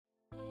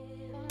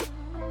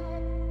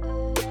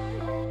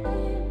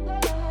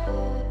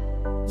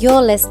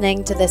You're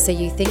listening to the So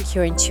You Think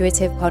You're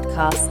Intuitive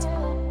podcast,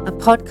 a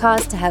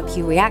podcast to help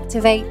you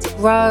reactivate,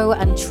 grow,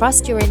 and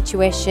trust your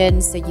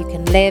intuition so you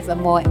can live a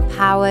more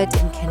empowered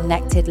and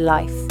connected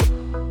life.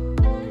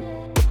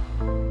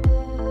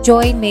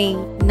 Join me,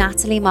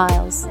 Natalie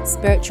Miles,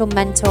 spiritual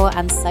mentor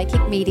and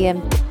psychic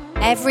medium,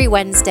 every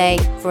Wednesday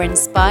for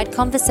inspired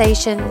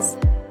conversations,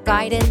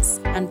 guidance,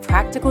 and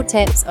practical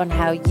tips on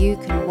how you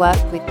can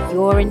work with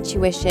your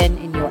intuition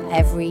in your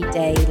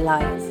everyday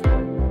life.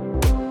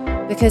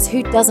 Because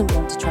who doesn't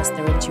want to trust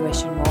their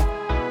intuition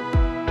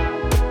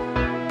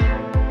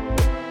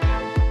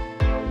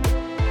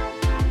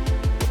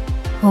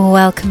more?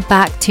 Welcome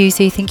back to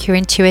So You Think You're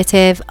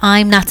Intuitive.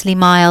 I'm Natalie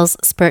Miles,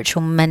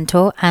 spiritual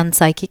mentor and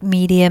psychic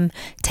medium,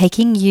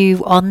 taking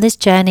you on this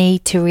journey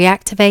to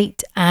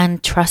reactivate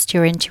and trust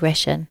your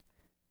intuition.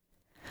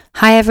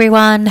 Hi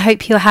everyone,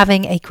 hope you're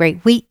having a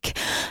great week.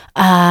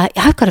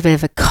 I've got a bit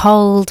of a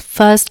cold,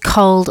 first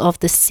cold of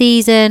the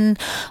season.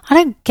 I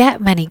don't get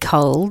many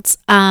colds.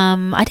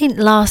 I didn't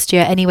last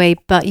year anyway,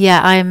 but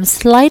yeah, I'm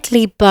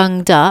slightly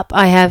bunged up.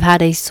 I have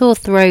had a sore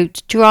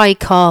throat, dry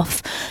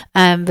cough,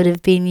 but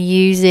have been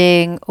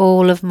using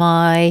all of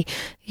my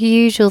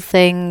usual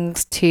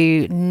things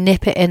to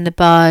nip it in the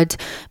bud.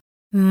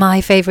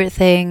 My favourite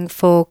thing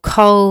for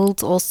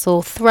colds or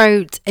sore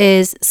throat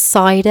is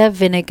cider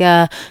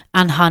vinegar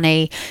and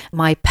honey.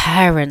 My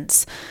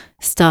parents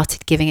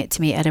started giving it to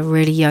me at a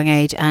really young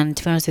age, and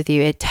to be honest with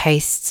you, it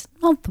tastes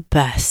not the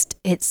best.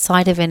 It's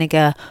cider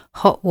vinegar,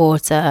 hot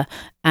water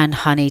and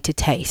honey to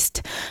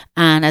taste.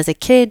 And as a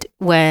kid,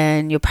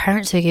 when your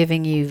parents are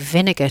giving you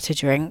vinegar to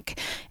drink,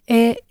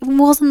 it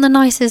wasn't the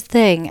nicest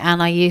thing,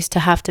 and I used to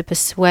have to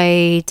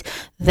persuade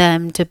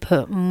them to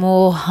put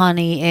more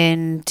honey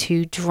in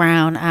to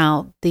drown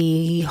out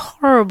the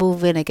horrible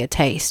vinegar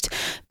taste.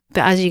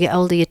 But as you get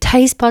older, your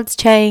taste buds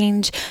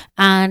change,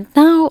 and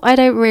now I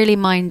don't really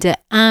mind it,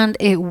 and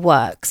it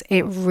works.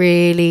 It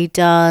really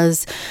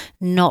does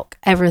knock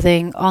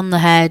everything on the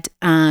head,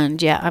 and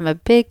yeah, I'm a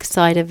big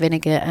cider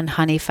vinegar and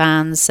honey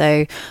fan,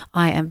 so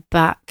I am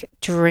back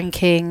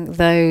drinking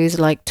those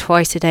like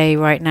twice a day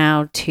right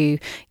now to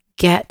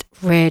get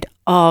rid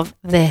of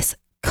this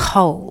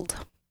cold.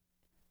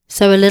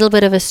 So a little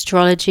bit of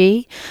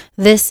astrology.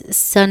 This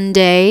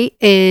Sunday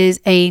is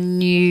a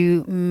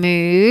new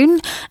moon,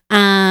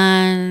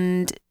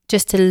 and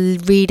just to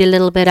read a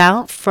little bit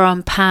out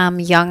from Pam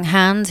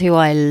Younghans, who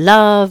I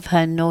love,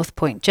 her North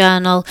Point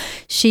journal,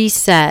 she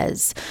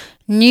says,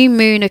 new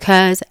moon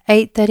occurs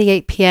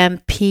 8:38 p.m.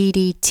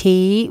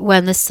 PDT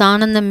when the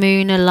sun and the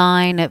moon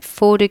align at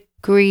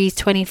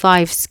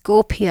 4°25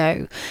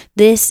 Scorpio.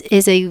 This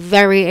is a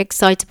very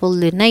excitable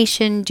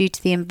lunation due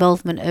to the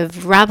involvement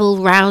of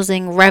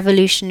rabble-rousing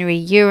revolutionary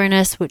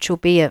Uranus, which will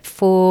be at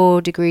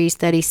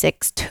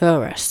 4°36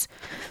 Taurus.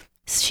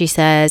 She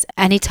says,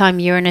 anytime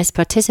Uranus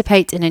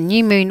participates in a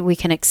new moon, we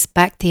can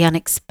expect the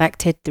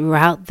unexpected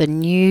throughout the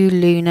new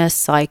lunar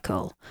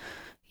cycle.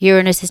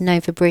 Uranus is known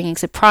for bringing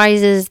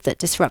surprises that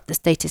disrupt the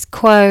status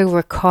quo,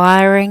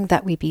 requiring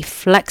that we be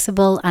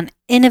flexible and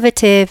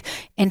innovative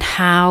in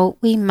how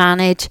we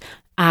manage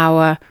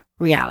our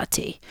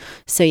reality.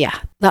 So yeah,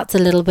 that's a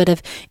little bit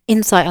of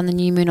insight on the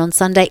new moon on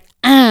Sunday.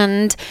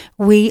 And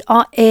we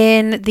are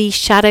in the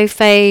shadow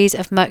phase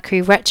of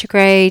Mercury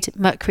retrograde.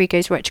 Mercury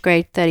goes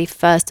retrograde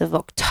 31st of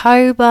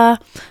October.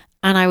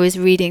 And I was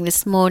reading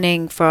this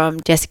morning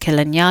from Jessica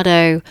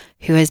Lanyadoo,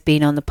 who has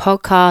been on the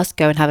podcast.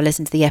 Go and have a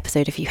listen to the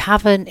episode if you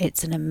haven't.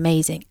 It's an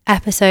amazing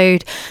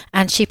episode.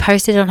 And she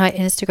posted on her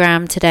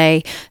Instagram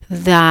today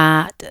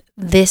that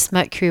this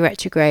Mercury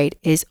retrograde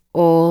is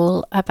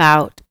all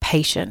about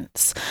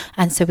patience.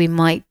 And so we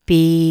might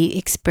be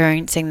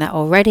experiencing that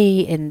already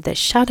in the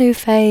shadow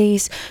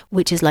phase,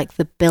 which is like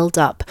the build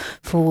up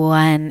for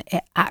when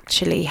it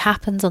actually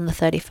happens on the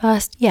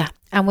 31st. Yeah.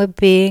 And we're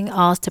being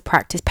asked to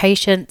practice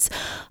patience.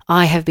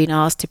 I have been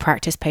asked to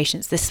practice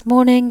patience this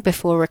morning.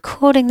 Before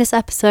recording this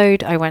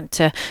episode, I went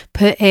to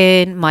put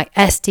in my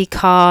SD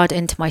card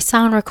into my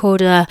sound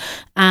recorder,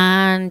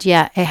 and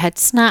yeah, it had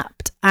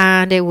snapped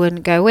and it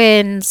wouldn't go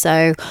in.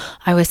 So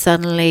I was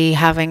suddenly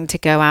having to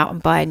go out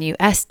and buy a new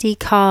SD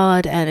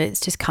card, and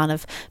it's just kind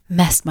of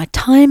messed my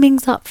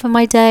timings up for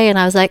my day. And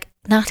I was like,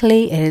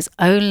 Natalie, it is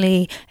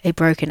only a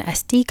broken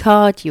SD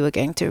card. You are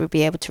going to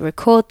be able to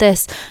record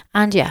this.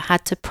 And yeah,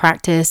 had to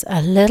practice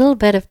a little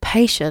bit of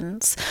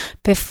patience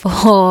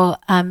before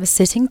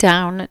sitting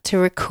down to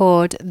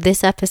record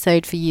this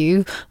episode for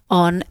you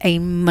on a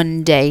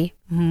Monday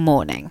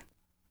morning.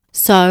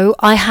 So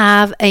I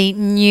have a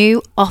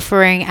new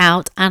offering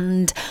out,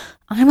 and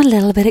I'm a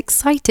little bit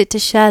excited to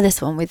share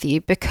this one with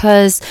you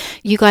because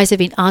you guys have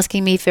been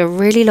asking me for a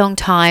really long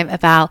time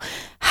about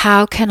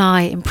how can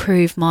I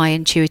improve my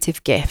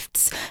intuitive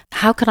gifts?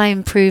 How can I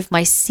improve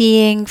my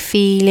seeing,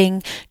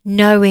 feeling,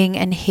 knowing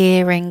and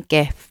hearing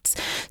gifts?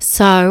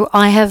 So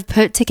I have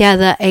put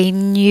together a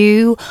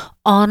new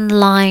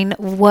online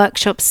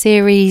workshop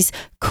series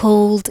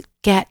called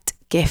Get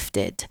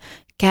Gifted.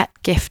 Get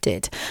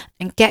Gifted.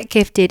 And Get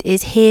Gifted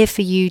is here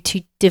for you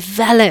to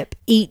develop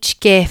each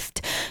gift,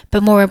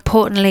 but more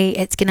importantly,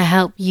 it's going to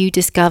help you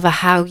discover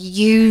how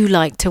you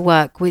like to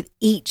work with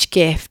each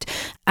gift,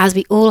 as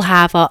we all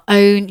have our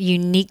own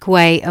unique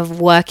way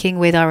of working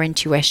with our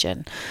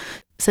intuition.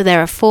 So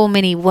there are 4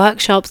 mini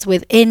workshops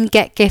within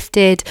Get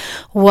Gifted,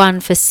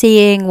 one for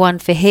seeing, one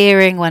for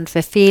hearing, one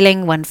for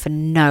feeling, one for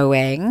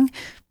knowing.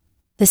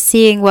 The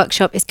seeing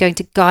workshop is going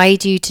to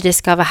guide you to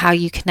discover how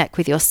you connect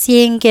with your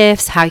seeing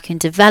gifts, how you can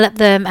develop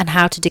them, and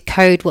how to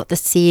decode what the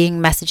seeing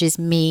messages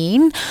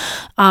mean.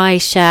 I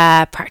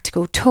share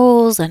practical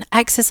tools and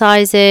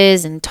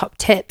exercises and top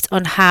tips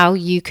on how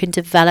you can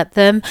develop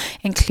them,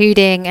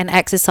 including an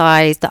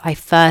exercise that I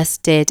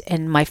first did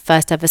in my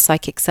first ever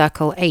psychic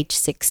circle, age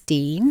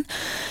 16.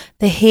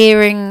 The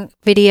hearing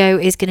video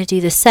is going to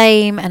do the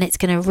same, and it's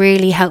going to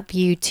really help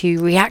you to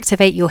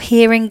reactivate your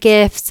hearing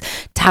gifts,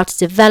 to how to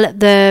develop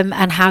them,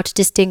 and how to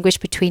distinguish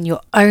between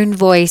your own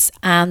voice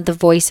and the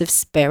voice of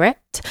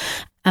spirit.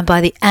 And by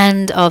the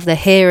end of the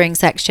hearing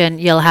section,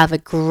 you'll have a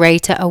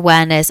greater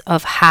awareness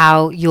of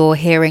how your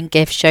hearing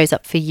gift shows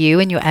up for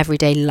you in your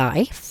everyday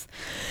life.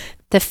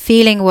 The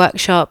feeling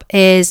workshop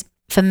is,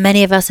 for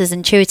many of us as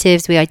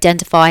intuitives, we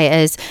identify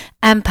as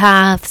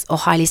empaths or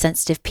highly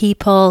sensitive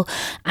people.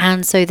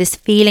 And so this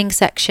feeling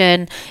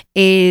section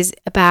is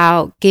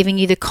about giving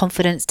you the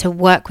confidence to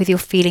work with your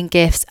feeling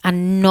gifts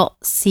and not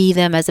see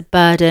them as a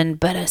burden,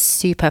 but a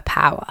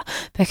superpower,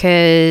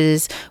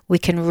 because we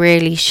can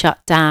really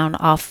shut down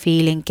our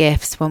feeling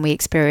gifts when we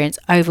experience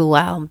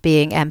overwhelm,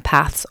 being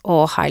empaths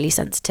or highly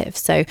sensitive.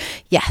 So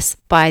yes,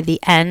 by the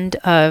end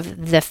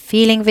of the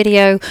feeling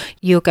video,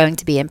 you're going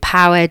to be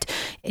empowered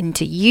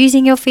into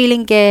using your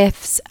feeling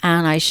gifts,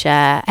 and I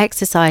share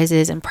exercises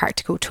and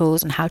practical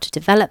tools on how to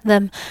develop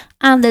them.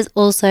 And there's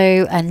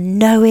also a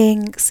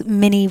knowing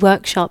mini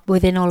workshop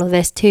within all of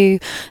this too,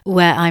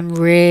 where I'm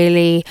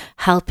really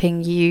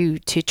helping you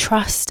to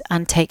trust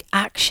and take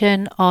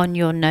action on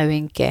your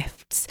knowing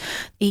gifts.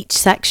 Each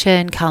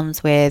section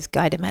comes with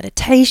guided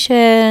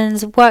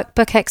meditations,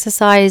 workbook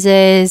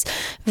exercises,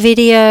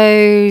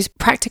 videos,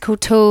 practical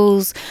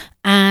tools,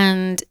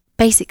 and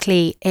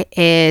basically, it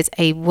is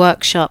a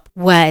workshop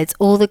where it's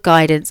all the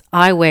guidance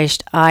I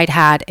wished I'd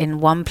had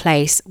in one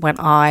place when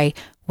I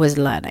was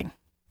learning.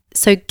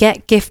 So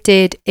Get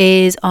Gifted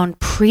is on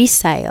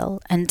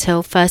pre-sale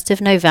until 1st of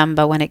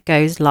November when it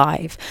goes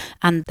live.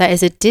 And there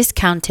is a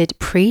discounted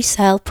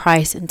pre-sale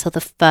price until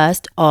the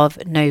 1st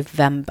of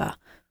November.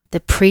 The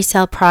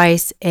pre-sale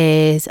price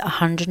is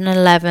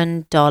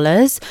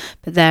 $111,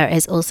 but there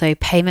is also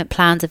payment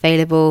plans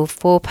available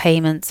for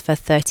payments for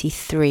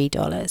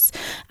 $33.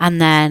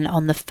 And then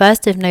on the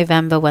 1st of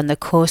November, when the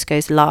course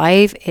goes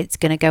live, it's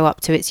going to go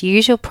up to its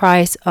usual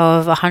price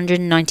of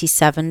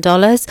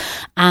 $197,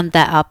 and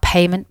there are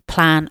payment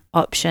plan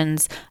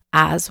options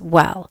as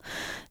well.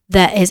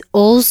 There is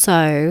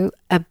also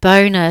a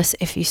bonus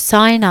if you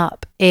sign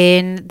up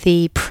in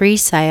the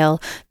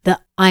pre-sale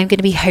that I'm going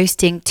to be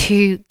hosting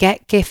 2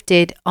 Get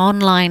Gifted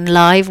online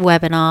live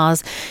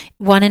webinars,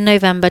 one in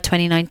November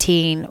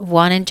 2019,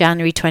 one in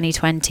January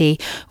 2020,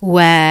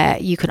 where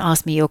you can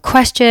ask me your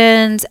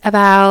questions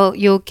about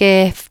your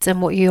gifts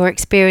and what you're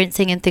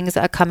experiencing and things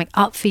that are coming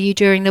up for you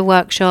during the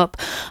workshop.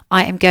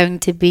 I am going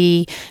to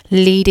be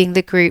leading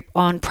the group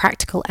on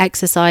practical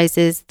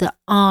exercises that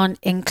aren't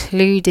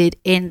included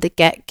in the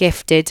Get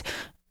Gifted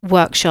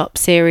workshop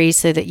series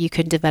so that you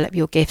can develop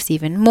your gifts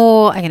even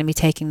more. I'm going to be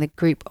taking the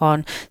group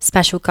on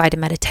special guided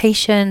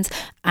meditations,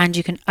 and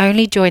you can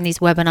only join these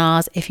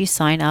webinars if you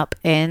sign up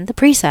in the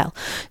pre-sale.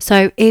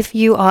 So if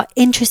you are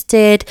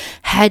interested,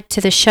 head to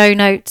the show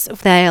notes.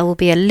 There will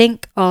be a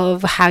link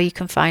of how you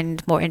can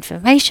find more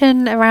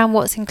information around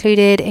what's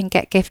included in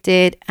Get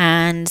Gifted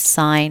and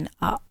sign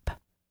up.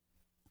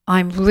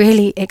 I'm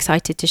really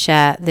excited to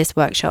share this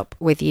workshop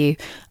with you.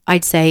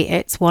 I'd say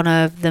it's one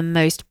of the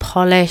most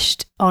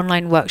polished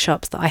online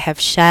workshops that I have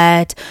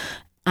shared,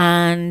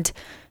 and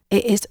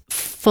it is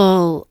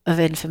full of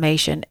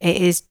information. It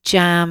is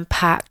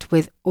jam-packed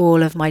with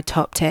all of my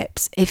top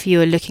tips. If you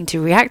are looking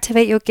to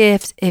reactivate your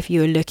gifts, if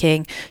you are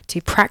looking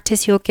to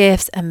practice your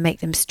gifts and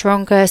make them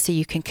stronger so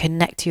you can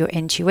connect to your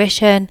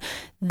intuition,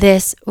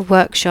 this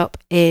workshop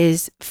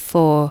is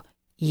for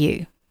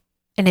you.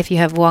 And if you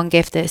have one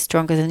gift that is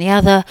stronger than the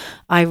other,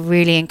 I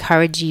really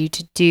encourage you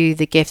to do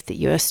the gift that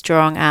you are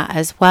strong at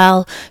as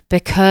well,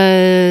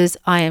 because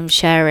I am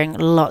sharing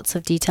lots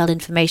of detailed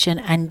information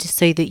and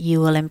so that you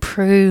will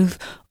improve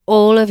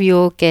all of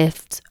your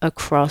gifts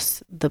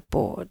across the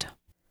board.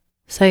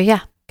 So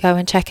yeah, go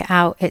and check it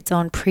out. It's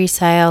on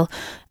pre-sale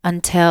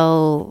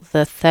until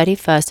the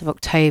 31st of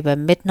October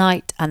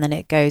midnight, and then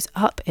it goes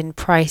up in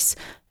price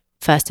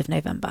 1st of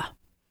November.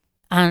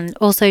 And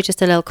also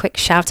just a little quick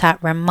shout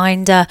out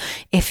reminder,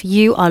 if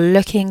you are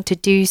looking to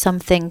do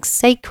something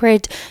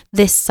sacred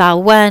this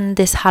Samhain,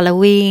 this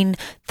Halloween,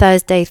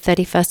 Thursday,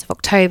 31st of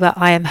October,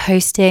 I am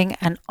hosting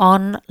an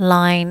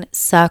online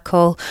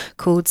circle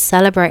called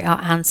Celebrate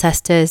Our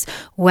Ancestors,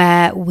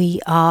 where we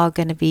are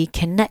going to be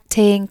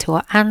connecting to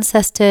our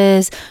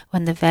ancestors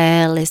when the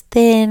veil is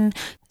thin,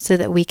 so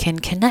that we can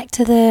connect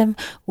to them,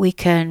 we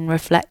can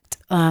reflect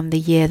the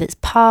year that's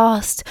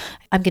passed.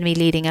 I'm going to be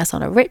leading us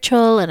on a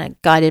ritual and a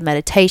guided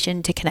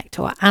meditation to connect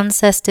to our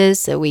ancestors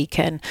so we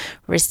can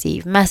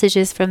receive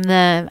messages from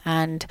them,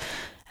 and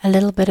a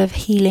little bit of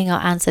healing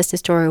our ancestor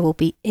story will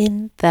be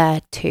in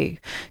there too.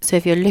 So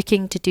if you're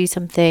looking to do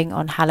something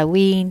on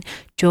Halloween,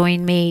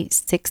 join me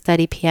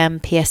 6:30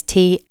 p.m.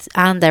 PST,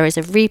 and there is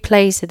a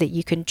replay so that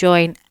you can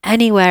join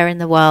anywhere in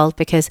the world,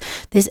 because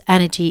this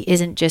energy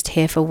isn't just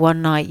here for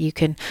one night. You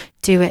can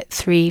do it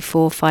 3,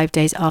 4, 5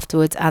 days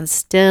afterwards and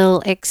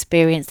still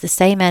experience the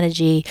same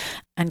energy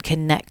and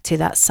connect to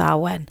that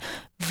Samhain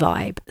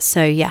vibe.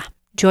 So yeah,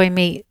 join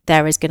me.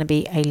 There is going to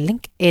be a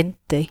link in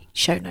the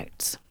show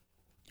notes.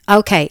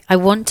 Okay, I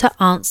want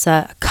to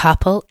answer a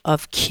couple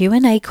of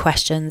Q&A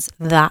questions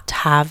that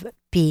have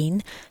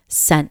been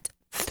sent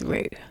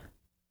through.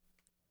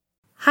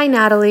 Hi,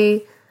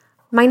 Natalie.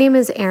 My name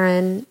is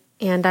Erin,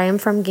 and I am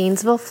from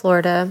Gainesville,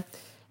 Florida.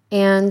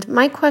 And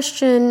my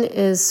question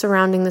is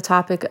surrounding the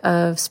topic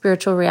of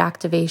spiritual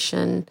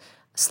reactivation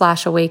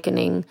 /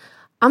 awakening.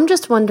 I'm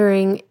just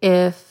wondering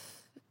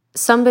if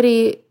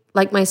somebody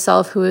like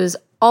myself, who is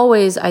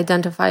always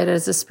identified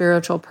as a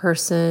spiritual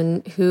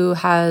person, who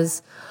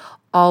has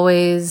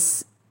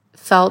always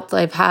felt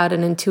I've had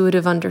an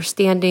intuitive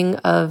understanding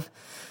of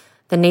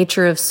the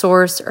nature of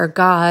source or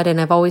God, and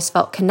I've always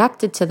felt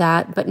connected to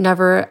that, but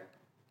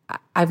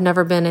I've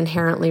never been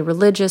inherently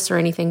religious or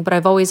anything, but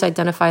I've always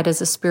identified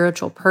as a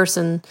spiritual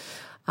person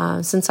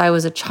since I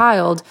was a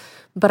child,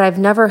 but I've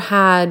never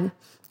had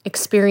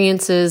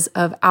experiences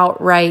of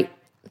outright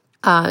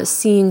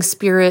seeing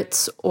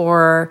spirits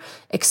or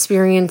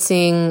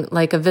experiencing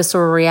like a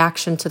visceral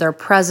reaction to their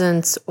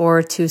presence,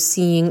 or to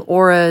seeing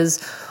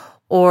auras,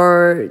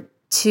 or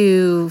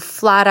to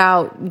flat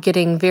out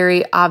getting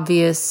very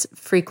obvious,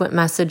 frequent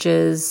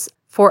messages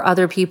for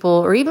other people,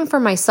 or even for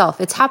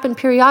myself. It's happened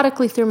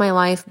periodically through my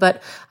life,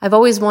 but I've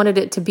always wanted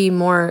it to be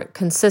more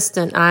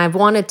consistent. And I've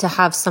wanted to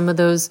have some of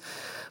those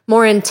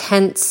more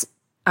intense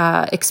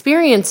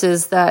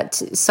experiences that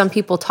some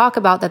people talk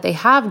about that they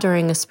have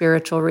during a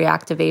spiritual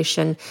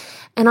reactivation.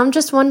 And I'm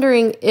just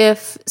wondering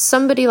if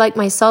somebody like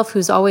myself,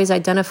 who's always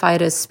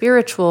identified as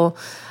spiritual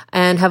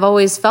and have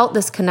always felt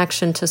this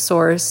connection to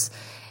source,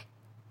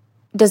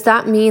 does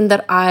that mean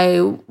that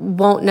I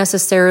won't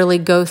necessarily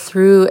go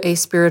through a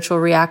spiritual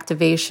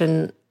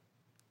reactivation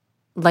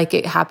like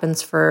it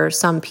happens for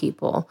some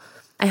people?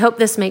 I hope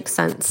this makes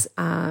sense.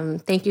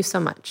 Thank you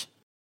so much.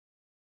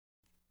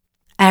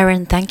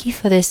 Erin, thank you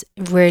for this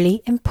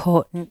really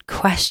important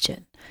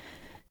question.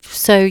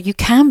 So you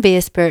can be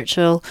a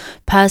spiritual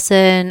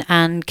person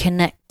and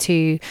connect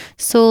to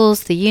source,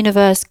 the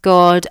universe,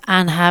 God,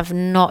 and have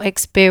not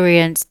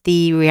experienced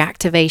the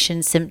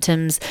reactivation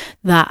symptoms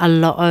that a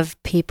lot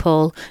of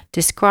people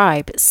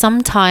describe.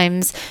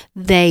 Sometimes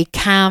they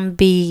can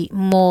be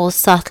more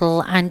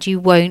subtle and you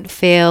won't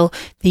feel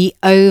the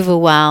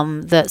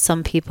overwhelm that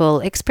some people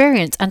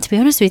experience. And to be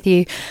honest with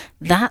you,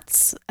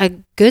 that's a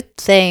good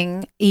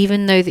thing,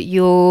 even though that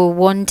you're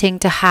wanting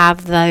to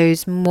have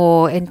those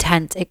more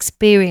intense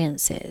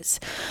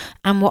experiences.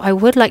 And what I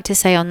would like to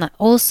say on that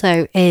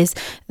also is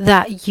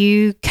that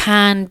you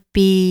can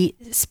be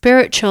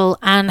spiritual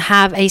and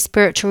have a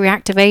spiritual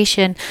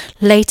reactivation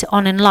later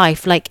on in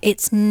life. Like,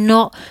 it's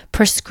not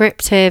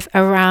prescriptive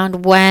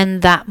around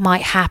when that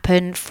might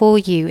happen for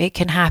you. It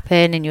can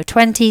happen in your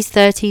 20s,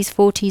 30s,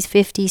 40s,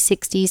 50s,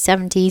 60s,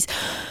 70s.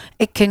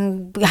 It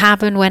can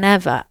happen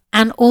whenever.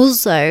 And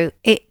also,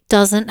 it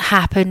doesn't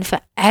happen for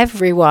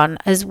everyone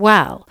as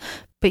well.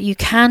 But you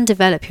can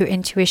develop your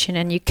intuition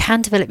and you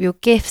can develop your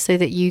gifts so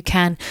that you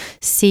can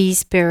see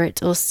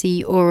spirit or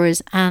see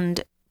auras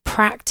and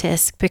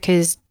practice,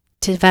 because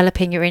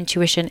developing your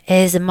intuition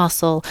is a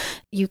muscle.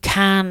 You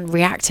can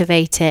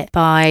reactivate it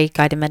by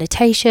guided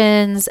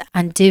meditations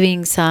and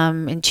doing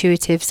some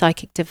intuitive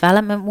psychic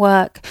development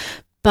work.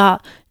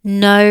 But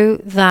know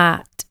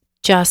that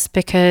just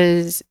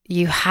because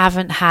you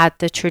haven't had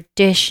the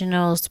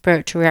traditional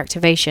spiritual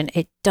reactivation,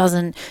 it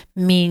doesn't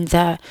mean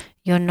that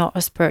you're not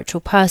a spiritual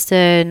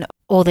person,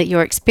 or that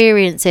your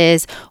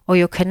experiences or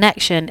your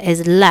connection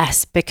is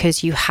less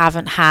because you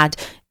haven't had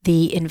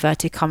the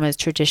inverted commas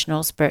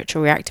traditional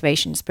spiritual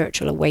reactivation,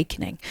 spiritual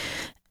awakening.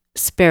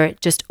 Spirit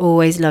just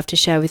always loved to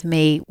share with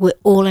me, we're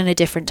all in a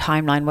different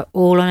timeline, we're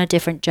all on a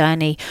different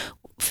journey.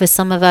 For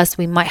some of us,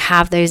 we might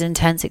have those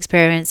intense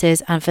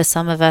experiences, and for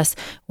some of us,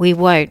 we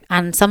won't.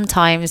 And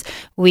sometimes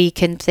we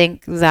can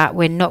think that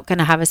we're not going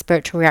to have a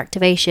spiritual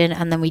reactivation,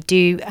 and then we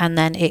do, and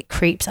then it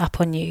creeps up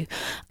on you.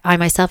 I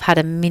myself had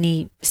a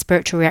mini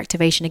spiritual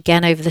reactivation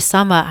again over the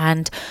summer,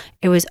 and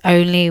it was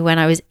only when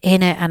I was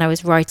in it and I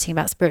was writing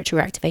about spiritual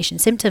reactivation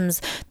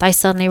symptoms that I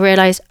suddenly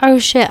realized, oh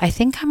shit, I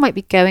think I might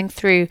be going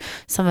through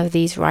some of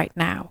these right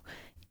now.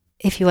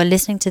 If you are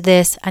listening to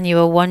this and you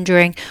are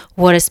wondering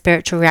what a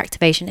spiritual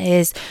reactivation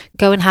is,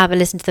 go and have a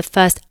listen to the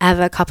first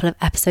ever couple of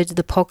episodes of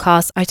the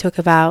podcast. I talk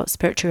about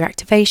spiritual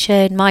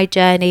reactivation, my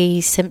journey,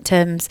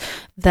 symptoms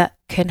that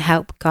can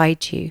help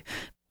guide you.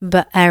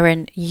 But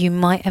Erin, you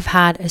might have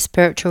had a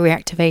spiritual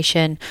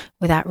reactivation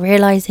without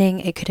realizing.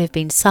 It could have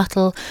been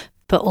subtle,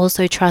 but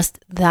also trust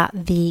that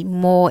the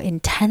more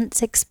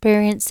intense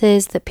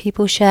experiences that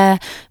people share,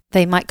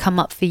 they might come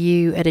up for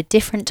you at a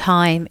different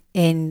time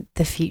in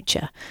the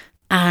future.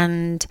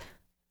 And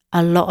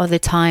a lot of the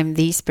time,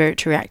 these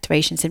spiritual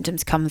reactivation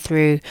symptoms come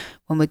through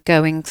when we're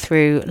going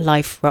through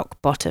life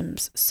rock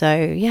bottoms.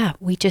 So yeah,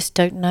 we just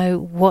don't know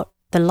what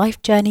the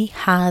life journey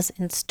has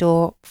in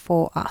store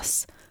for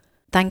us.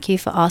 Thank you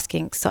for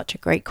asking such a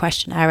great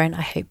question, Erin.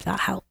 I hope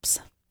that helps.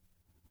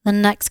 The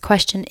next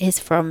question is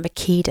from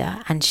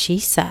Makeda, and she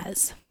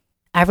says,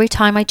 every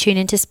time I tune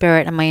into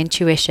spirit and my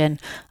intuition,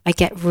 I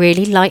get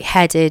really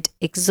lightheaded,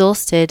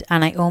 exhausted,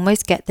 and I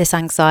almost get this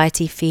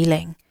anxiety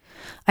feeling.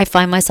 I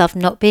find myself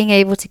not being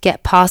able to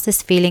get past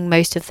this feeling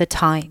most of the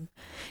time.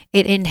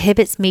 It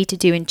inhibits me to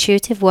do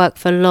intuitive work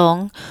for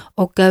long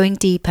or going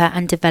deeper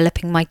and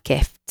developing my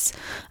gifts.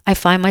 I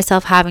find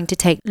myself having to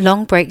take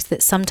long breaks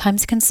that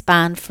sometimes can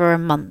span for a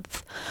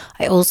month.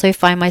 I also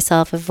find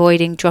myself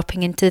avoiding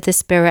dropping into the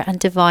spirit and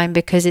divine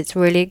because it's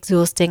really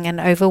exhausting and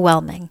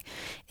overwhelming.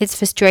 It's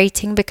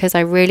frustrating because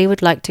I really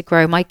would like to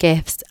grow my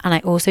gifts, and I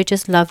also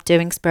just love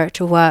doing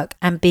spiritual work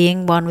and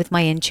being one with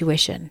my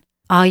intuition.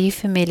 Are you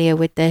familiar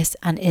with this,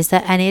 and is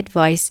there any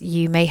advice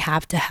you may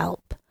have to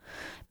help?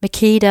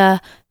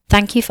 Makeda,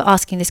 thank you for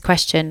asking this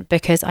question,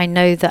 because I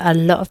know that a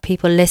lot of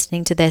people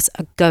listening to this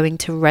are going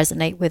to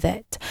resonate with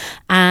it.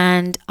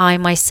 And I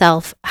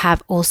myself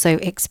have also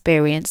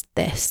experienced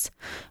this.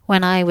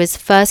 When I was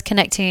first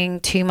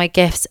connecting to my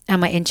gifts and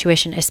my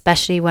intuition,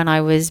 especially when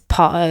I was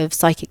part of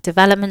psychic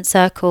development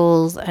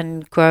circles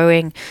and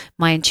growing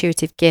my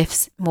intuitive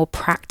gifts more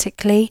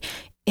practically,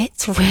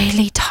 it's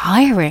really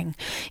tiring.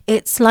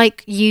 It's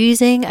like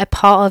using a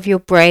part of your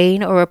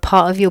brain or a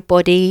part of your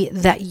body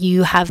that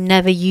you have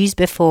never used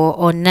before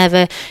or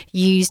never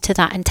used to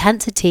that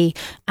intensity,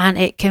 and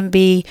it can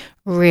be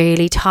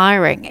really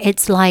tiring.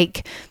 It's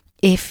like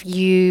if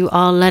you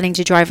are learning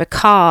to drive a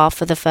car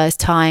for the first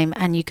time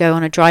and you go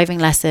on a driving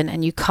lesson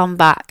and you come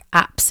back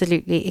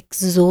absolutely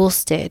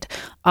exhausted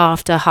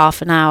after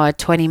half an hour,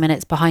 20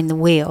 minutes behind the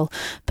wheel.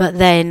 But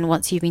then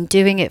once you've been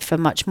doing it for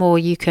much more,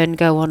 you can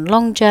go on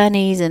long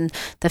journeys, and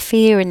the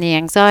fear and the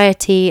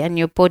anxiety and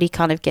your body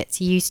kind of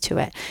gets used to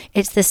it.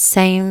 It's the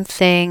same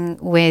thing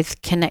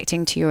with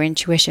connecting to your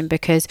intuition,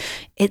 because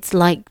it's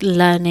like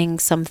learning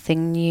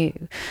something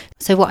new.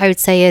 So what I would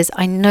say is,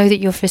 I know that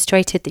you're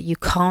frustrated that you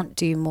can't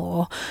do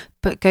more,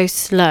 but go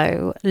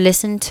slow.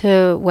 Listen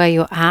to where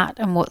you're at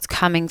and what's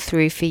coming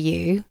through for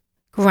you.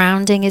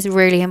 Grounding is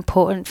really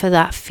important for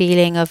that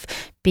feeling of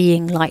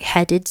being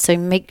lightheaded. So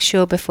make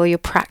sure before you're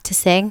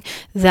practicing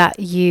that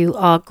you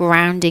are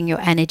grounding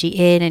your energy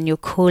in and you're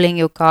calling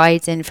your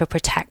guides in for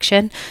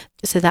protection.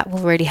 So that will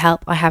really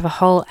help. I have a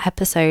whole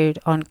episode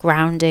on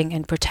grounding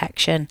and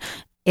protection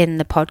in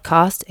the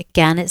podcast.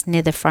 Again, it's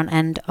near the front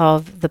end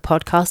of the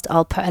podcast.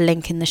 I'll put a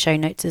link in the show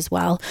notes as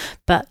well.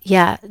 But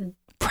yeah,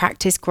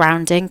 practice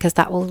grounding, because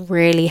that will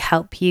really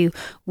help you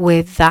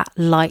with that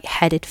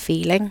lightheaded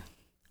feeling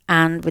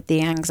and with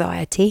the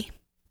anxiety.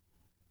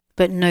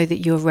 But know that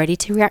you're ready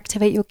to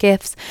reactivate your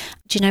gifts.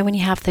 Do you know when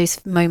you have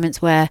those moments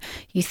where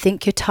you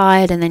think you're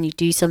tired and then you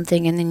do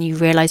something and then you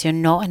realize you're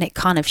not, and it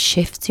kind of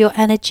shifts your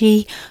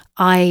energy?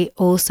 I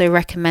also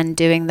recommend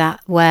doing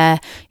that,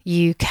 where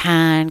you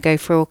can go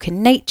for a walk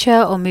in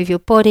nature or move your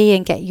body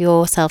and get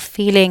yourself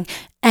feeling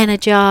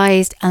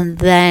energized, and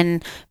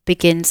then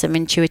begin some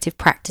intuitive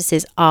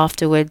practices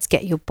afterwards.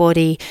 Get your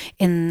body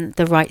in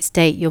the right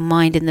state, your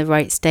mind in the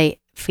right state,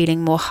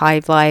 feeling more high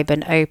vibe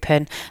and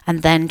open,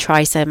 and then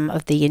try some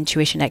of the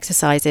intuition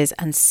exercises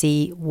and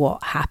see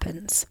what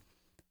happens.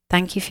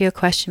 Thank you for your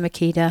question,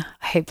 Makeda.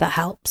 I hope that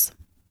helps.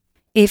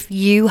 If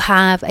you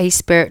have a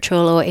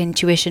spiritual or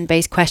intuition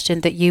based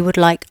question that you would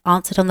like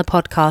answered on the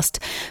podcast,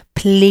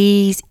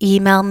 please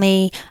email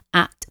me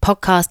at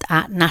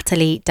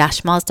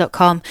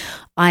podcast@natalie-miles.com.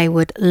 I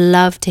would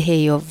love to hear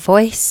your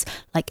voice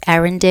like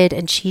Erin did,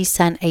 and she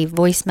sent a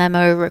voice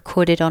memo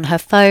recorded on her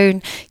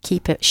phone.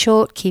 Keep it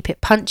short, keep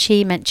it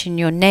punchy, mention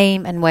your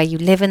name and where you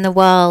live in the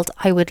world.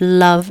 I would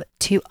love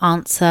to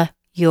answer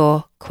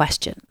your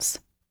questions.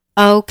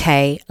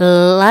 Okay,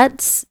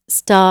 let's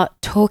start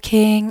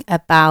talking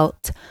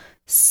about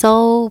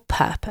soul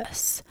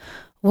purpose.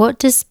 What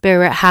does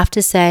Spirit have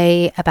to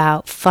say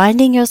about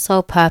finding your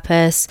soul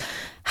purpose?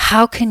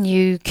 How can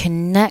you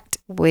connect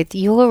with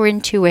your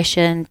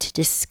intuition to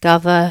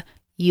discover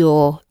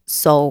your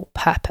soul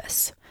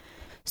purpose.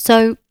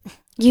 So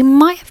you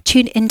might have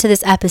tuned into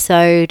this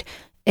episode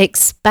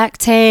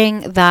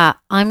expecting that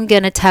I'm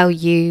going to tell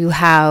you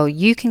how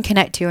you can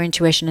connect to your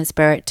intuition and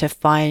spirit to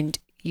find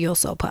your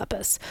soul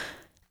purpose.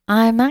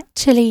 I'm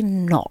actually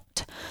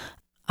not.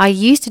 I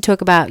used to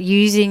talk about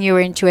using your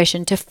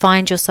intuition to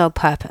find your soul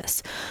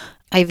purpose.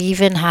 I've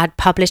even had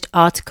published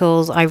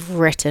articles I've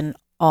written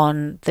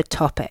on the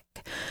topic.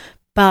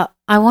 But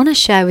I want to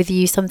share with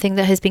you something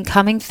that has been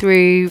coming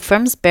through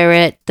from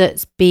spirit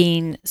that's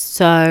been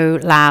so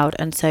loud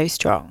and so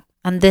strong.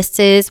 And this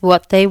is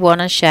what they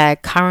want to share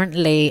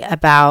currently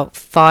about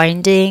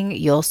finding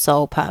your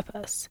soul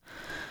purpose.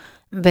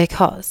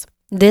 Because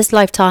this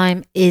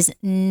lifetime is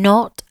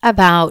not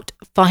about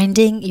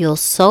finding your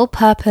soul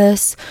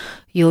purpose,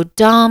 your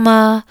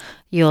dharma,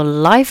 your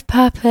life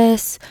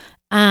purpose,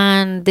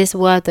 and this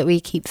word that we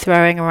keep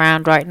throwing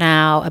around right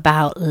now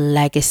about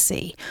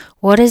legacy.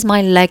 What is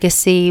my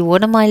legacy?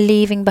 What am I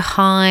leaving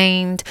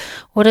behind?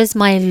 What is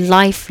my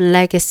life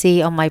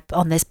legacy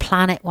on this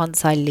planet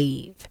once I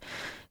leave?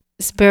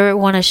 Spirit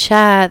want to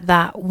share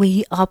that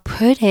we are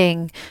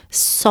putting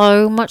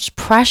so much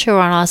pressure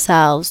on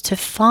ourselves to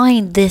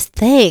find this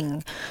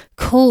thing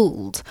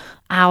called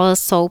our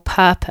soul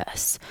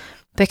purpose,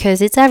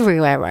 because it's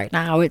everywhere right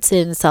now. It's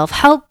in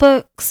self-help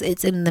books,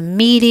 it's in the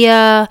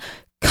media,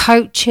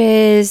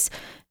 coaches.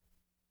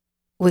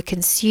 We're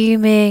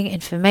consuming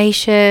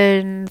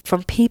information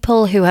from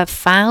people who have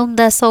found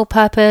their soul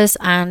purpose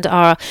and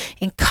are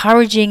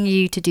encouraging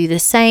you to do the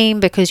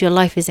same, because your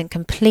life isn't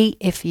complete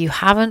if you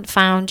haven't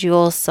found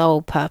your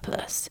soul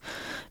purpose.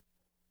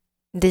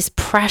 This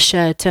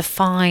pressure to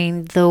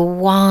find the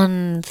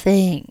one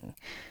thing.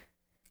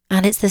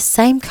 And it's the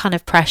same kind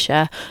of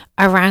pressure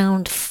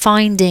around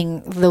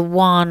finding the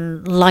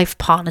one life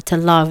partner to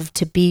love,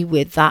 to be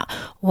with, that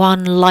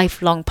one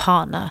lifelong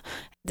partner.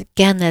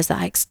 Again, there's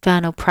that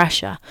external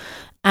pressure.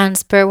 And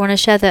Spirit want to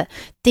share that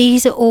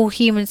these are all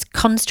human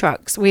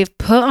constructs we've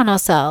put on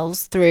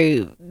ourselves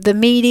through the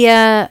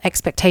media,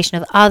 expectation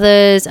of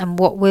others, and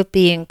what we're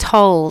being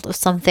told of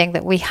something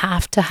that we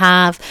have to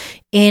have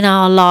in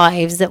our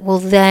lives that will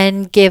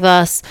then give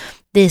us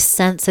this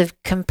sense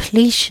of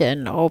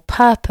completion or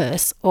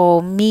purpose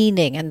or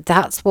meaning. And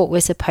that's what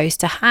we're supposed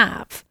to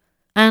have.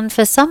 And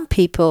for some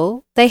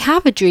people, they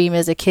have a dream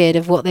as a kid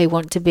of what they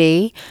want to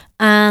be,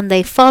 and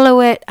they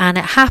follow it, and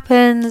it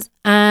happens,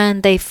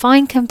 and they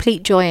find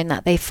complete joy in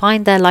that. They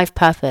find their life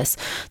purpose.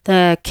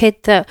 The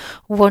kid that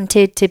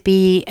wanted to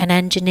be an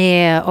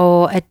engineer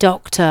or a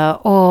doctor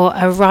or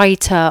a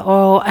writer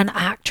or an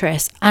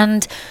actress,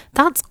 and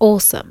that's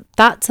awesome.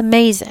 That's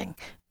amazing.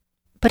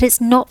 But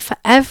it's not for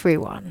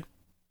everyone.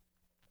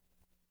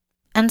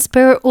 And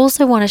Spirit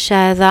also want to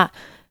share that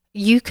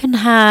you can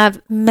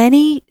have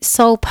many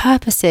soul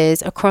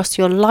purposes across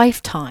your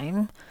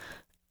lifetime,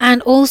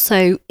 and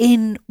also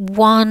in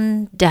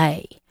one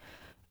day.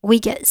 We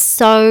get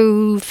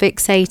so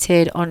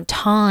fixated on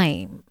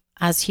time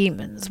as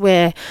humans.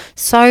 We're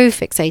so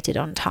fixated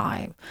on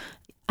time.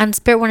 And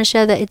Spirit want to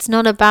share that it's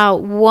not about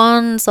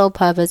one soul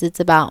purpose, it's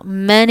about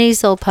many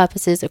soul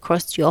purposes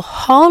across your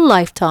whole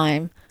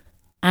lifetime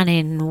and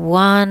in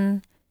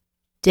one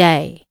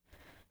day.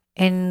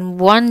 In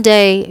one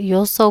day,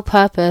 your soul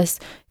purpose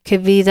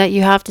could be that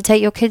you have to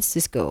take your kids to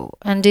school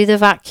and do the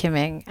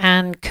vacuuming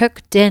and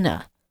cook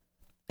dinner.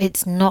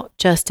 It's not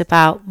just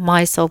about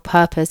my soul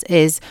purpose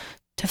is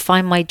to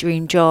find my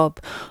dream job,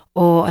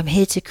 or I'm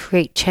here to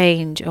create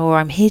change, or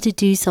I'm here to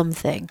do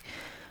something.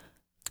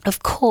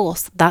 Of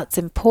course, that's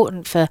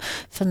important for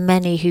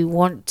many who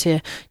want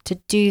to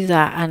do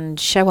that and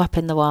show up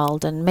in the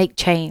world and make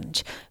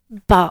change.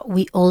 But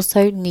we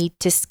also need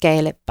to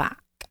scale it back.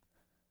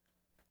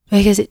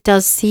 Because it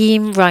does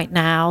seem right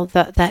now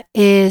that there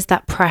is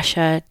that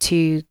pressure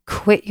to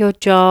quit your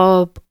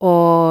job,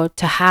 or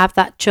to have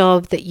that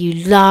job that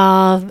you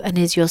love and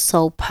is your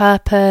sole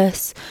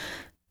purpose.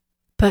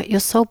 But your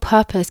sole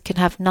purpose can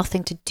have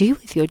nothing to do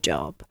with your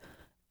job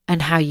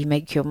and how you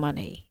make your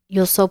money.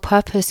 Your sole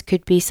purpose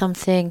could be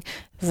something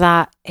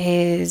that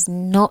is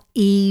not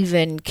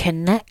even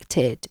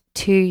connected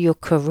to your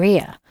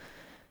career.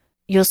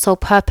 Your sole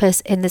purpose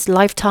in this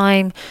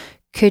lifetime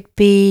could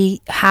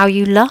be how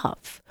you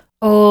love,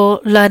 or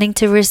learning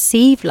to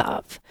receive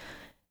love.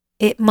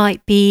 It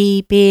might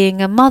be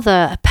being a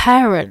mother, a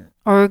parent,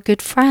 or a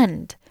good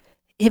friend.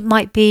 It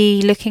might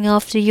be looking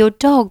after your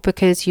dog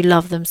because you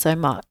love them so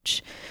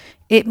much.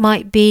 It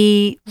might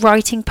be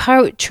writing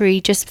poetry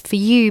just for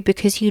you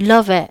because you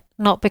love it,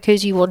 not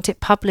because you want it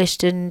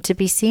published and to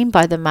be seen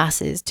by the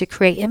masses to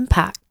create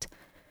impact.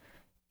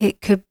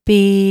 It could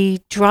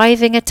be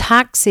driving a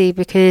taxi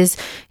because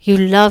you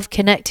love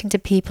connecting to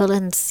people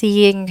and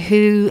seeing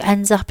who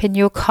ends up in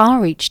your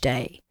car each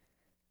day.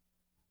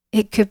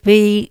 It could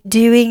be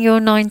doing your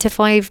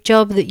 9-to-5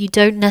 job that you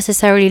don't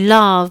necessarily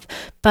love,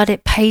 but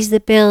it pays the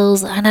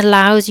bills and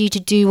allows you to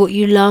do what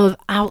you love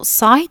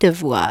outside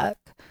of work.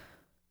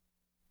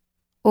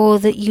 or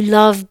that you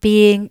love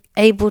being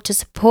able to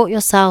support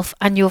yourself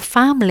and your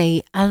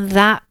family, and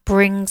that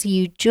brings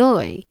you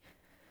joy.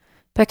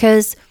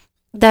 Because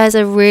there's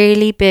a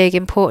really big,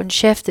 important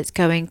shift that's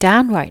going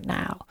down right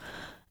now,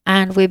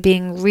 and we're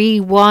being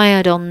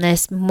rewired on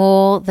this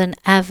more than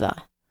ever.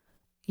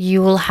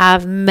 You will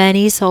have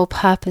many soul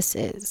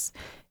purposes.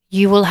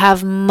 You will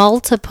have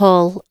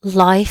multiple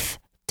life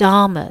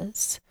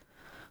dharmas.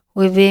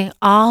 We're being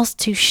asked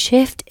to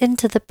shift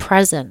into the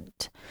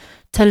present,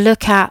 to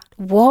look at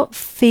what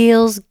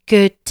feels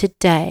good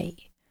today.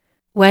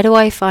 Where do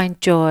I find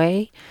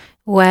joy?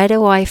 Where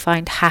do I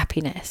find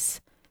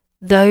happiness?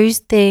 Those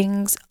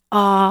things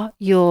are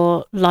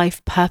your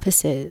life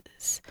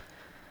purposes.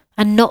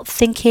 And not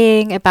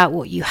thinking about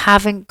what you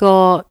haven't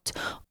got,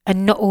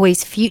 and not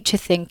always future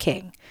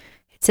thinking.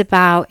 It's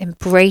about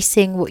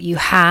embracing what you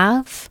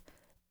have,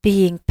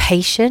 being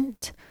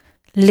patient,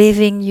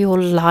 living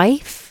your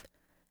life,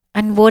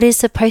 and what is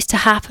supposed to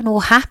happen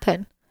will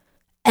happen.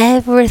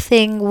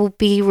 Everything will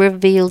be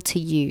revealed to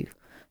you.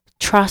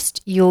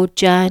 Trust your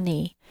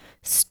journey.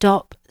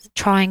 Stop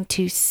trying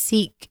to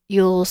seek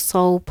your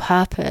soul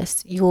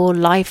purpose, your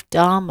life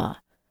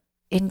dharma.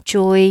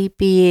 Enjoy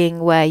being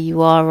where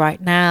you are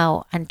right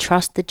now and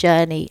trust the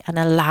journey and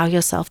allow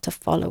yourself to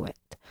follow it.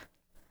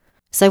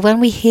 So when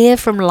we hear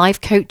from life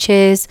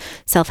coaches,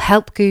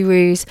 self-help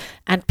gurus,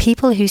 and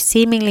people who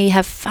seemingly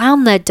have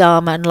found their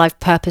dharma and life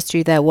purpose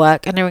through their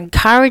work and are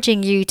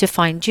encouraging you to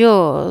find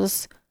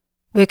yours,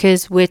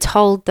 because we're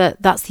told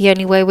that that's the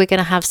only way we're going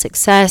to have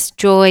success,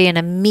 joy, and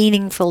a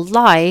meaningful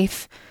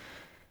life,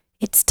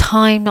 it's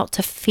time not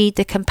to feed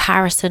the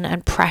comparison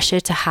and pressure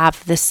to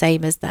have the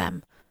same as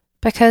them,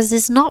 because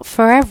it's not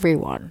for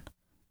everyone.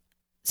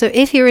 So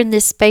if you're in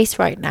this space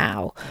right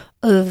now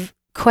of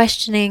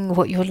questioning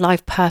what your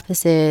life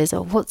purpose is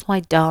or what's my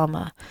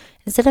dharma,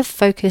 instead of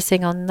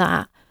focusing on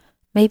that,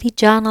 maybe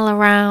journal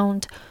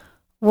around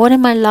what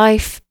in my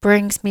life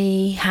brings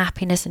me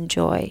happiness and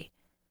joy.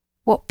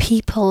 What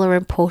people are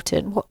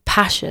important, what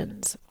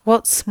passions,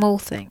 what small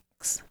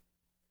things.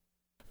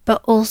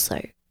 But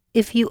also,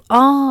 if you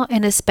are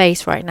in a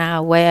space right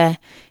now where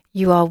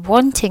you are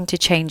wanting to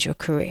change your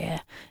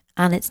career,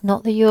 and it's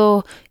not that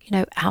you're,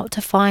 out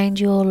to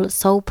find your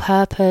soul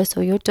purpose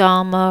or your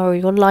dharma or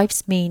your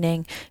life's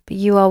meaning, but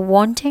you are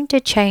wanting to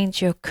change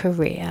your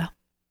career,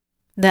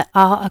 there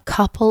are a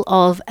couple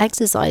of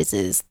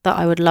exercises that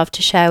I would love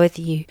to share with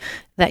you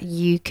that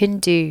you can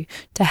do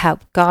to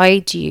help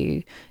guide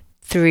you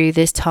through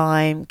this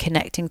time,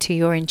 connecting to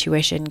your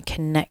intuition,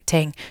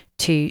 connecting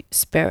to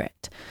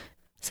spirit.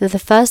 So the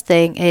first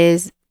thing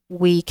is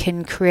we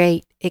can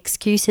create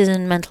excuses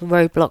and mental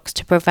roadblocks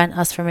to prevent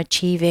us from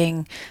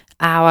achieving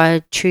our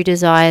true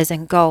desires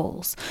and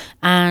goals.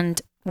 And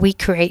we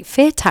create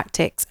fear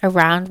tactics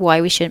around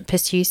why we shouldn't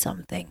pursue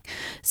something.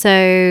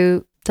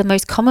 So the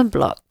most common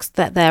blocks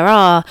that there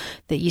are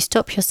that you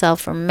stop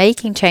yourself from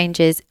making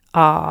changes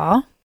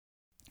are,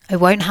 I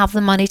won't have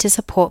the money to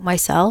support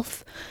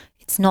myself.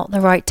 It's not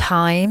the right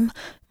time.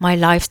 My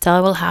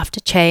lifestyle will have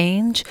to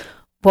change.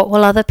 What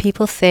will other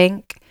people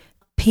think?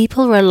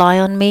 People rely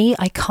on me.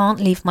 I can't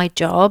leave my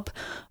job.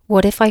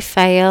 What if I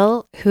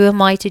fail? Who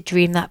am I to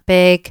dream that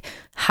big?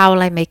 How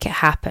will I make it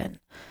happen?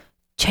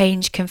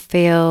 Change can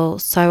feel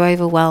so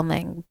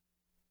overwhelming.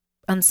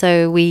 And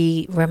so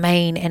we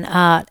remain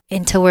inert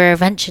until we're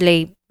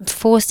eventually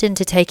forced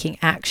into taking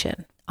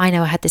action. I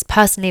know I had this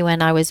personally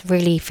when I was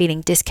really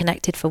feeling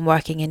disconnected from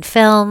working in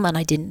film and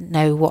I didn't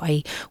know what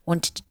I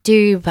wanted to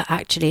do, but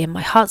actually in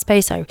my heart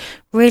space, I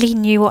really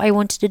knew what I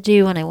wanted to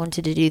do and I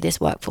wanted to do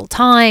this work full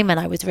time, and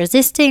I was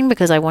resisting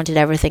because I wanted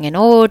everything in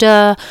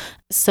order.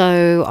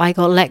 So I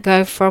got let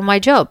go from my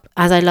job.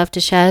 As I love to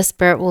share,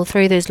 Spirit will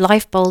throw those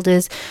life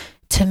boulders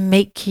to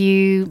make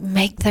you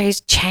make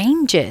those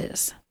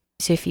changes.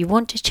 So if you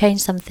want to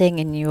change something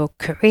in your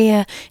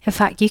career, in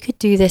fact, you could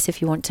do this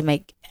if you want to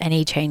make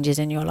any changes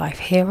in your life.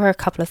 Here are a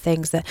couple of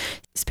things that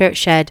Spirit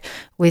shared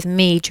with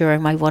me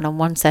during my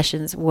one-on-one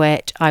sessions,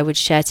 which I would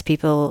share to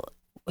people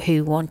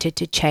who wanted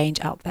to change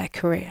up their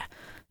career.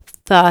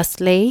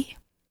 Firstly,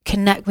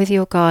 connect with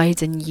your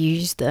guides and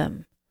use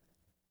them.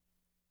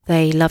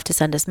 They love to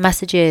send us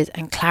messages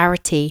and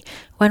clarity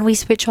when we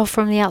switch off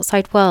from the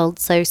outside world.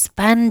 So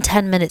spend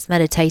 10 minutes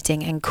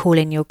meditating and call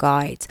in your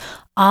guides.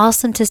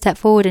 Ask them to step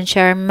forward and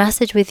share a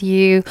message with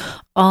you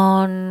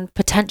on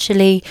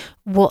potentially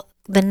what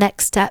the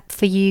next step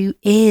for you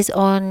is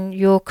on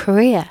your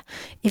career.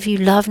 If you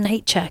love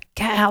nature,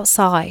 get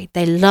outside.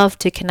 They love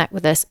to connect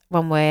with us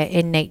when we're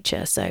in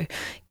nature. So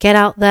get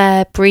out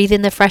there, breathe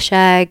in the fresh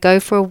air, go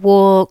for a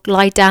walk,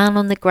 lie down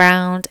on the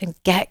ground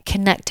and get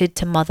connected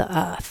to Mother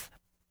Earth.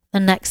 The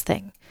next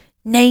thing,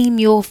 name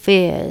your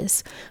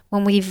fears.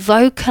 When we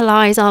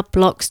vocalize our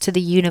blocks to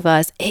the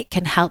universe, it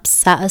can help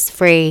set us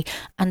free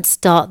and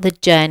start the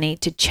journey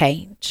to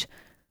change.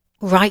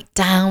 Write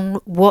down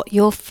what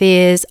your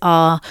fears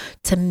are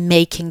to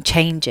making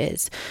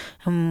changes.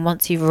 And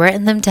once you've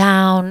written them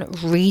down,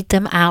 read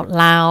them out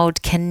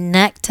loud,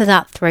 connect to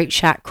that throat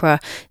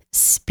chakra,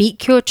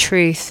 speak your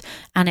truth,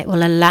 and it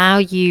will allow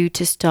you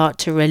to start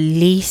to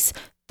release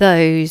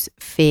those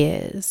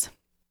fears.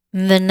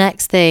 The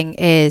next thing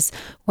is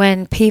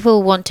when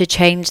people want to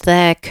change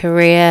their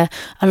career,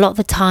 a lot of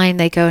the time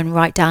they go and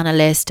write down a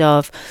list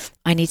of,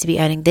 I need to be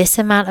earning this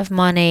amount of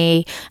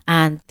money,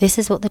 and this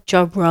is what the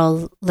job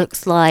role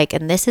looks like,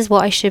 and this is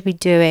what I should be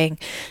doing.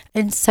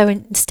 And so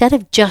instead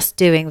of just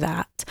doing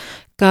that,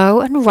 go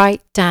and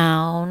write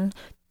down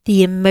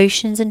the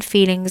emotions and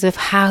feelings of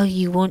how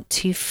you want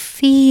to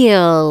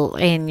feel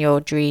in your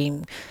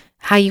dream,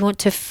 how you want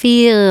to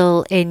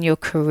feel in your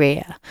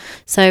career.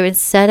 So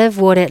instead of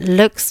what it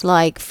looks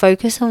like,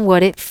 focus on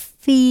what it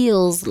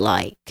feels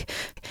like.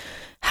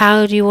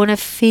 How do you want to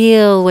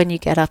feel when you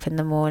get up in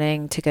the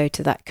morning to go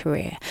to that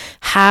career?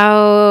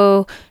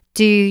 How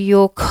do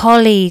your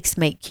colleagues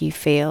make you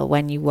feel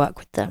when you work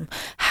with them?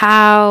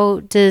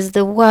 How does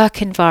the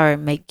work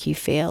environment make you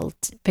feel?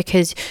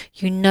 Because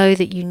you know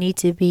that you need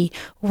to be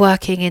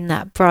working in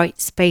that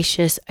bright,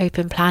 spacious,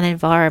 open plan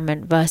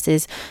environment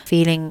versus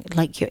feeling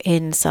like you're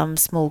in some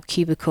small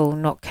cubicle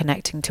not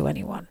connecting to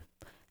anyone.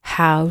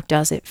 How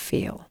does it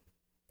feel?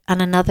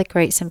 And another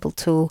great simple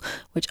tool,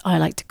 which I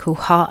like to call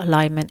heart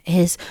alignment,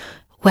 is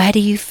where do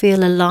you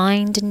feel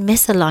aligned and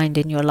misaligned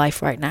in your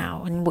life right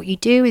now? And what you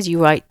do is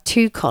you write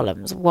 2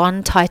 columns,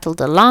 one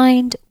titled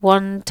aligned,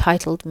 one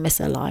titled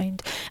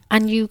misaligned.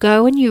 And you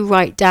go and you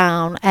write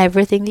down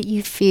everything that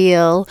you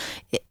feel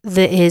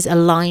that is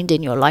aligned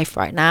in your life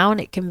right now. And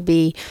it can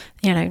be,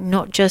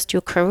 not just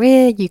your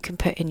career, you can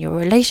put in your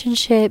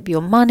relationship,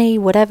 your money,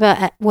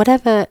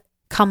 whatever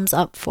comes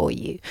up for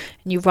you,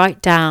 and you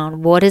write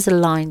down what is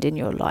aligned in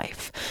your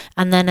life.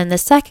 And then in the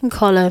second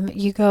column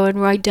you go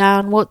and write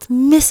down what's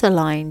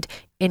misaligned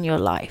in your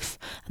life,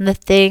 and the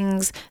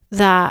things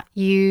that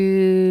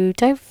you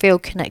don't feel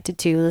connected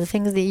to, or the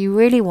things that you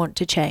really want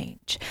to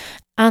change.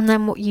 And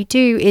then what you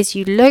do is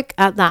you look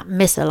at that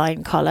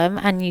misaligned column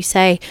and you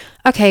say,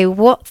 okay,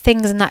 what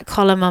things in that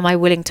column am I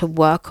willing to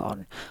work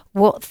on?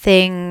 What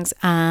things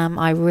am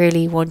I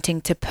really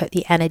wanting to put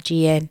the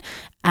energy in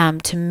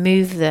to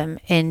move them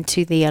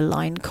into the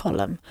aligned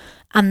column?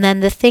 And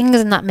then the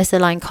things in that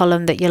misaligned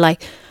column that you're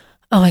like,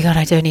 oh my God,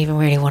 I don't even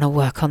really want to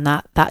work on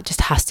that. That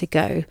just has to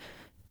go.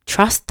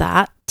 Trust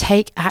that,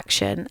 take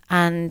action,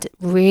 and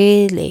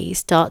really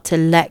start to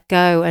let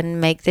go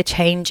and make the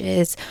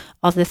changes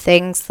of the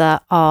things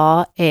that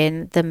are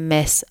in the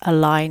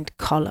misaligned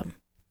column.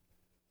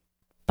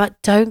 But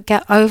don't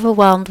get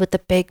overwhelmed with the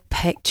big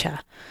picture.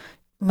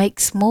 Make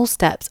small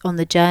steps on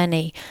the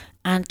journey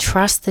and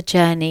trust the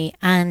journey,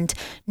 and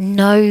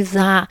know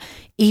that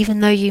even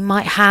though you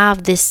might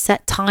have this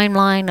set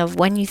timeline of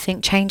when you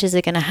think changes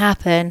are going to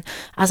happen,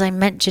 as I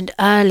mentioned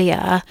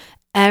earlier,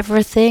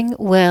 everything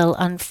will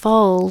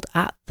unfold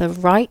at the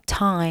right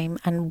time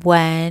and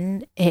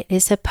when it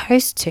is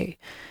supposed to.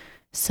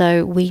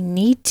 So we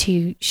need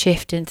to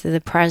shift into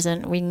the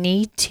present. We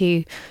need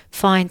to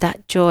find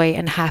that joy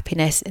and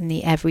happiness in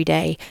the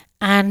everyday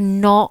and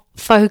not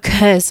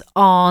focus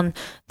on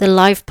the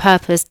life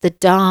purpose, the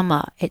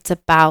Dharma. It's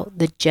about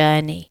the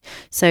journey.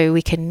 So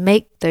we can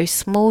make those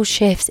small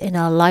shifts in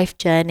our life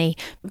journey,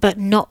 but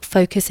not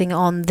focusing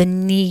on the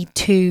need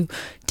to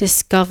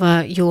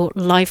discover your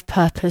life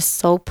purpose,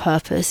 soul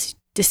purpose,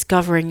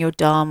 discovering your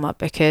Dharma,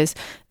 because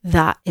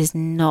that is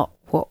not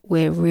what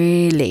we're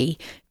really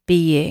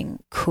being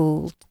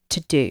called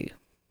to do.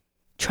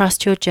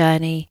 Trust your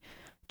journey.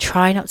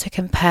 Try not to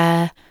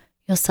compare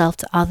yourself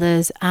to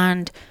others,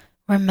 and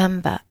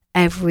remember,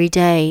 every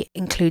day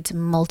includes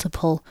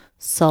multiple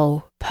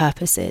soul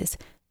purposes.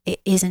 It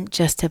isn't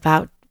just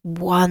about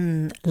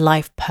one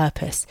life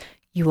purpose.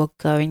 You are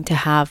going to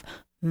have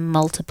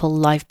multiple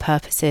life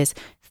purposes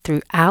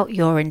throughout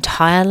your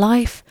entire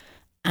life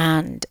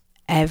and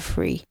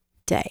every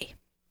day.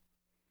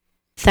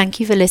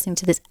 Thank you for listening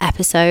to this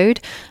episode.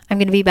 I'm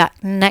going to be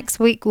back next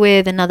week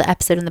with another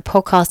episode on the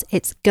podcast.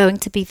 It's going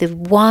to be the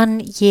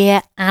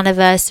 1-year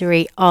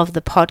anniversary of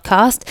the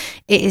podcast.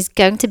 It is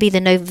going to be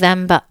the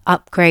November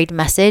upgrade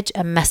message,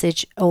 a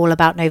message all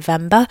about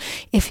November.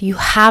 If you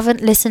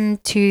haven't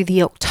listened to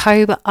the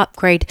October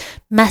upgrade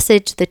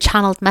message, the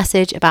channeled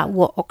message about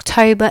what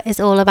October is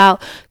all about,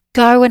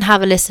 go and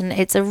have a listen.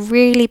 It's a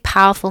really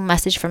powerful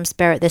message from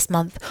Spirit this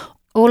month,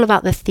 all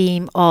about the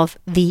theme of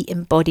the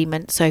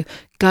embodiment. So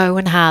go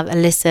and have a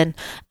listen.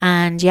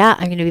 And yeah,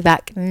 I'm going to be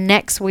back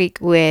next week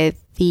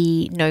with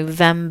the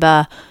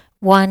November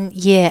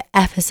 1-year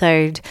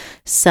episode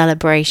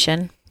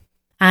celebration.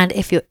 And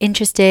if you're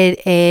interested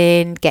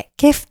in Get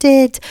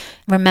Gifted,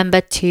 remember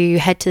to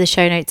head to the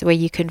show notes where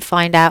you can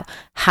find out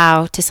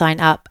how to sign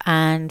up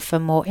and for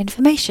more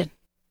information.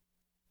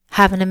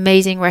 Have an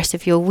amazing rest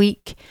of your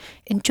week.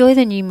 Enjoy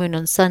the new moon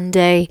on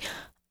Sunday.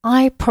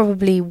 I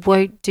probably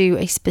won't do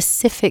a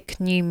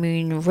specific new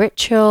moon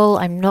ritual.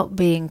 I'm not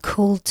being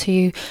called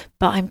to,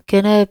 but I'm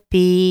going to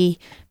be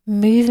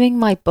moving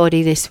my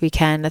body this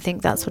weekend. I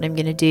think that's what I'm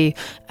going to do.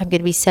 I'm going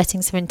to be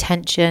setting some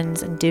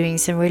intentions and doing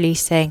some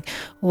releasing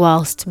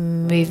whilst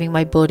moving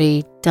my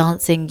body,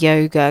 dancing,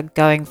 yoga,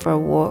 going for a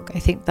walk. I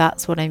think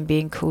that's what I'm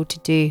being called to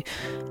do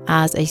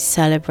as a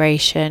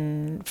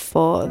celebration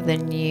for the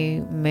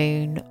new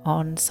moon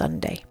on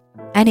Sunday.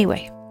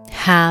 Anyway,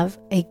 Have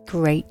a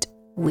great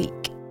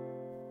week.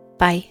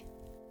 Bye.